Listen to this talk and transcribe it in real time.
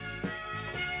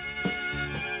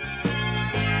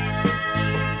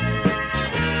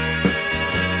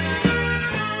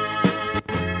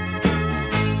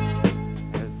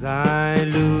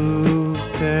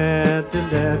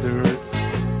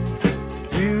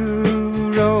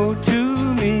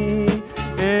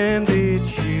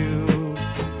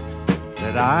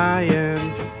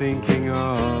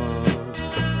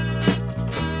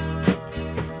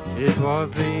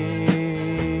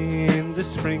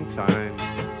springtime.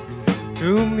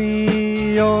 To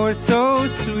me you're so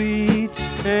sweet,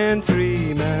 and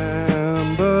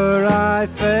remember I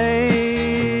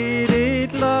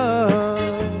faded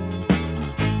love.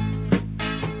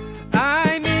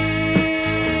 I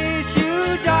miss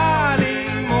you,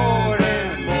 darling, more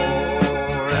and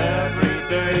more every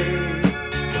day,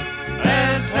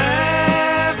 as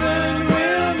heaven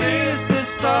will miss the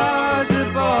stars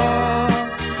above.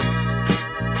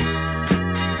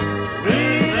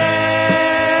 With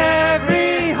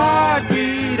every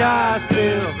heartbeat I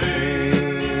still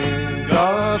think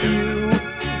of you,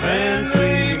 and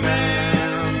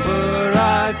remember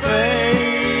I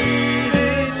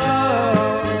faded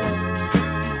love.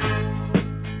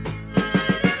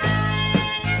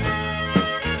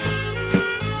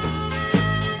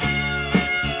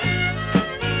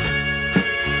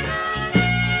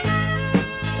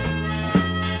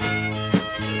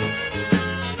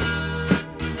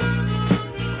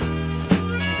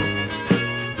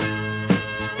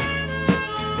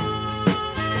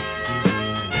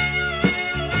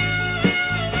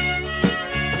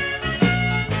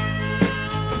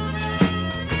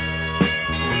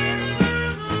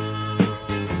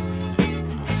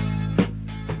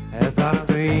 As I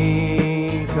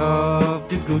think of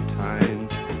the good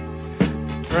times,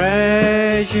 the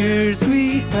treasures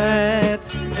we've had,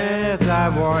 as I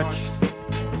watched,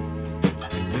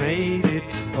 made it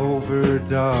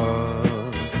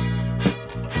overdone.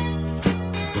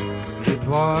 It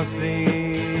was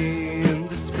in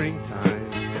the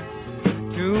springtime.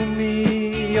 To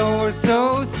me you're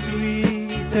so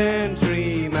sweet, and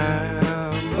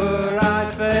remember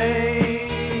I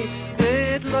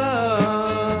faded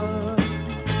love.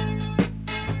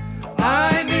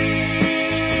 I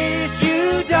miss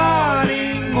you,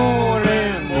 darling, more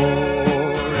and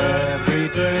more every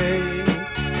day,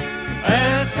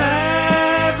 as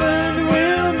heaven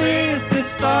will miss the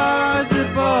stars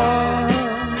above.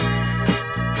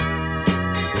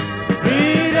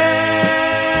 With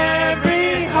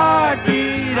every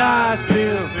heartbeat I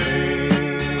still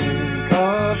think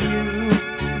of you,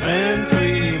 and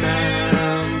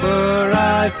remember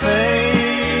I faded